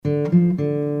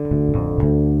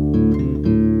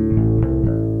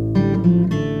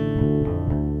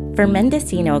For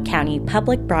Mendocino County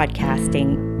Public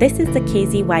Broadcasting, this is the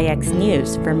KZYX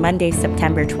News for Monday,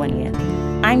 September 20th.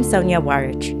 I'm Sonia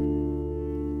Warich.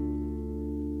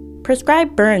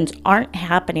 Prescribed burns aren't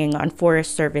happening on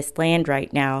Forest Service land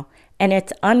right now, and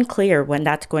it's unclear when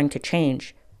that's going to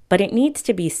change. But it needs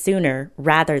to be sooner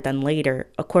rather than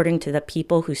later, according to the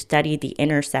people who study the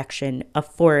intersection of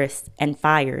forests and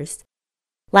fires.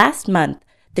 Last month,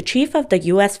 the chief of the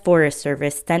U.S. Forest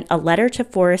Service sent a letter to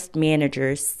forest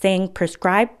managers saying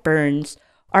prescribed burns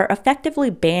are effectively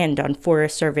banned on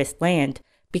Forest Service land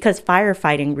because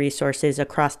firefighting resources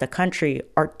across the country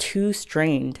are too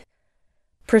strained.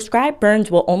 Prescribed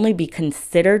burns will only be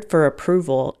considered for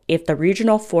approval if the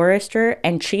regional forester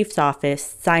and chief's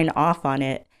office sign off on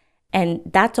it, and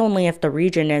that's only if the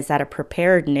region is at a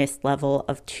preparedness level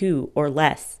of 2 or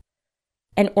less.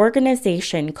 An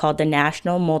organization called the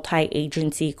National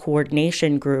Multi-Agency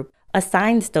Coordination Group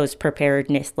assigns those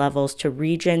preparedness levels to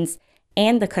regions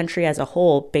and the country as a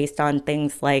whole based on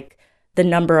things like the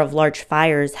number of large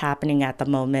fires happening at the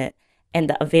moment and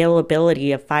the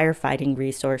availability of firefighting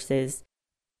resources.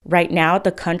 Right now,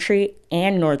 the country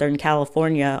and Northern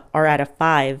California are at a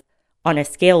 5 on a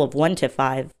scale of 1 to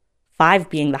 5, 5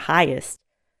 being the highest.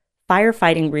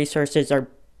 Firefighting resources are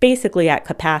basically at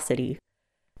capacity.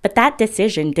 But that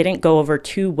decision didn't go over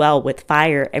too well with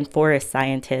fire and forest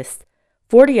scientists.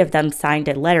 40 of them signed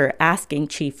a letter asking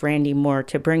Chief Randy Moore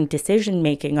to bring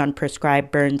decision-making on prescribed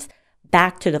burns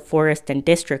back to the forest and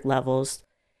district levels.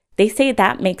 They say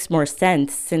that makes more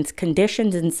sense since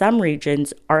conditions in some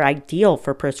regions are ideal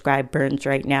for prescribed burns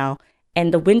right now,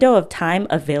 and the window of time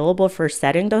available for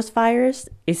setting those fires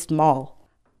is small.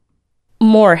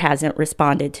 Moore hasn't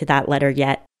responded to that letter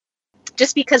yet.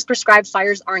 Just because prescribed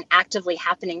fires aren't actively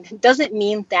happening doesn't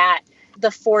mean that the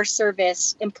Forest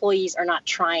Service employees are not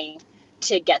trying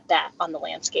to get that on the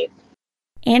landscape.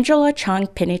 Angela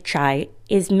Chong-Pinichai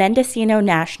is Mendocino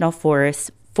National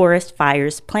Forest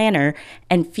fires planner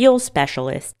and fuel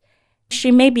specialist.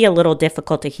 She may be a little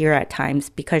difficult to hear at times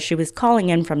because she was calling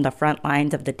in from the front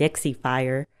lines of the Dixie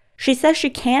Fire. She says she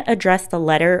can't address the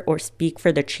letter or speak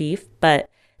for the chief, but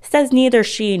says neither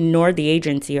she nor the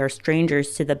agency are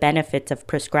strangers to the benefits of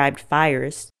prescribed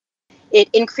fires. It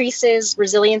increases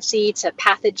resiliency to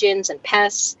pathogens and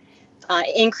pests,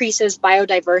 increases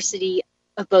biodiversity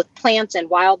of both plants and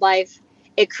wildlife.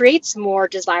 It creates more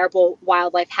desirable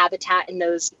wildlife habitat in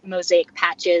those mosaic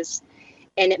patches,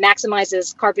 and it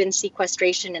maximizes carbon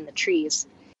sequestration in the trees.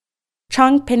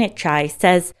 Chong-Pinichai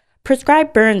says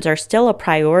prescribed burns are still a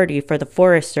priority for the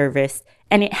Forest Service,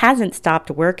 and it hasn't stopped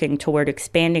working toward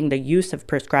expanding the use of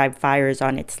prescribed fires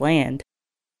on its land.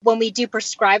 When we do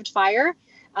prescribed fire,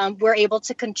 we're able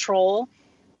to control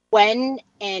when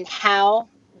and how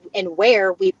and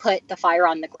where we put the fire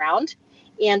on the ground.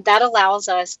 And that allows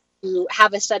us to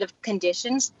have a set of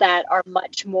conditions that are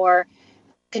much more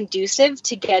conducive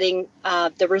to getting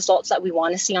the results that we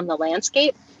want to see on the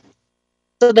landscape.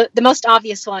 So the most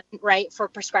obvious one, right, for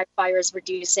prescribed fire is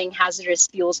reducing hazardous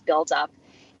fuels buildup.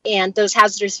 And those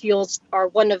hazardous fuels are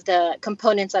one of the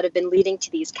components that have been leading to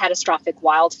these catastrophic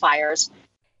wildfires.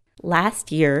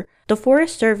 Last year, the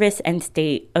Forest Service and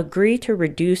state agreed to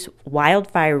reduce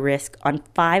wildfire risk on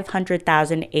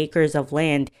 500,000 acres of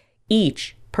land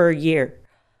each per year.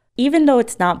 Even though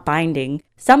it's not binding,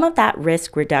 some of that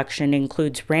risk reduction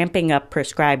includes ramping up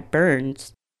prescribed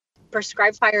burns.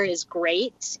 Prescribed fire is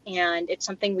great, and it's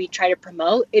something we try to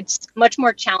promote. It's much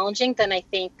more challenging than I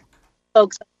think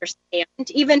folks understand.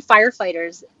 Even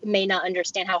firefighters may not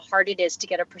understand how hard it is to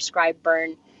get a prescribed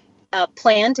burn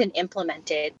planned and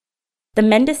implemented. The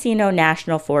Mendocino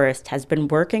National Forest has been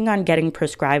working on getting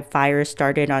prescribed fires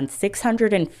started on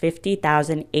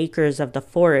 650,000 acres of the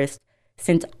forest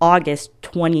since August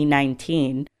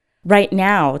 2019. Right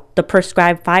now, the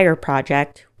Prescribed Fire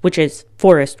Project, which is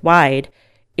forest-wide,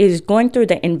 is going through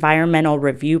the environmental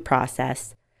review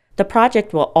process. The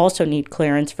project will also need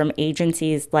clearance from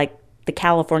agencies like the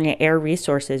California Air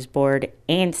Resources Board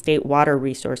and State Water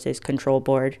Resources Control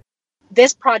Board.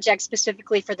 This project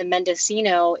specifically for the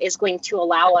Mendocino is going to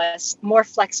allow us more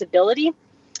flexibility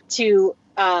to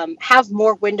have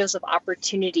more windows of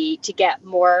opportunity to get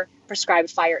more prescribed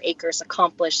fire acres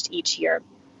accomplished each year.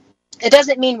 It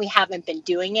doesn't mean we haven't been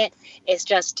doing it. It's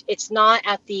just, it's not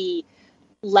at the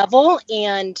level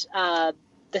and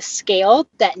the scale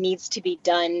that needs to be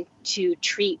done to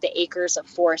treat the acres of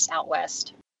forest out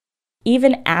west.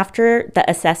 Even after the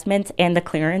assessments and the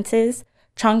clearances,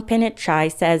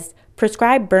 Chong-Pinichai says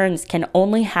prescribed burns can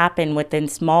only happen within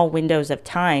small windows of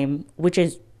time, which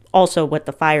is also what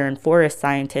the fire and forest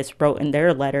scientists wrote in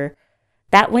their letter.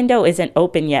 That window isn't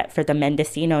open yet for the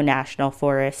Mendocino National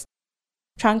Forest.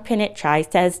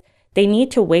 Chong-Pinichai says They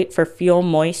need to wait for fuel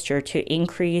moisture to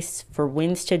increase, for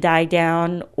winds to die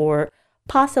down, or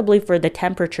possibly for the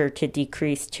temperature to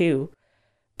decrease too.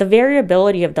 The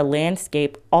variability of the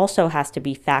landscape also has to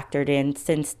be factored in,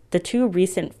 since the 2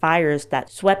 recent fires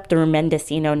that swept through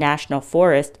Mendocino National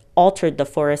Forest altered the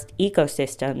forest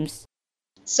ecosystems.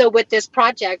 So with this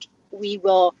project, we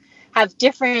will have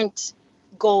different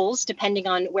goals depending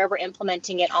on where we're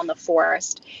implementing it on the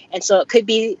forest. And so it could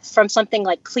be from something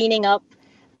like cleaning up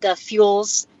the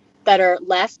fuels that are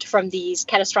left from these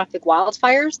catastrophic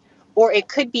wildfires, or it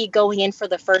could be going in for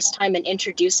the first time and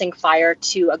introducing fire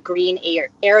to a green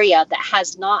area that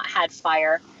has not had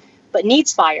fire but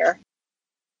needs fire.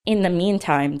 In the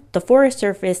meantime, the Forest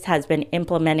Service has been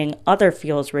implementing other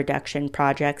fuels reduction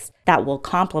projects that will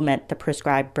complement the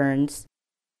prescribed burns.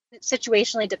 It's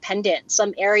situationally dependent.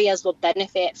 Some areas will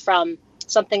benefit from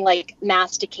something like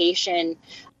mastication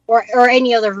or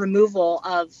any other removal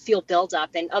of fuel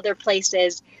buildup, and other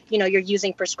places, you're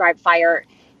using prescribed fire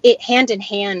hand in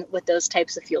hand with those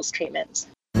types of fuels treatments.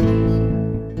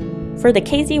 For the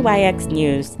KZYX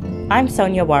News, I'm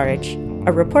Sonia Warich,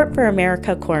 a Report for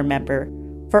America Corps member.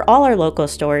 For all our local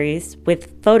stories,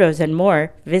 with photos and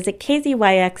more, visit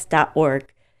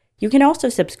kzyx.org. You can also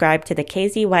subscribe to the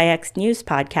KZYX News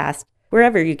podcast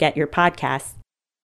wherever you get your podcasts.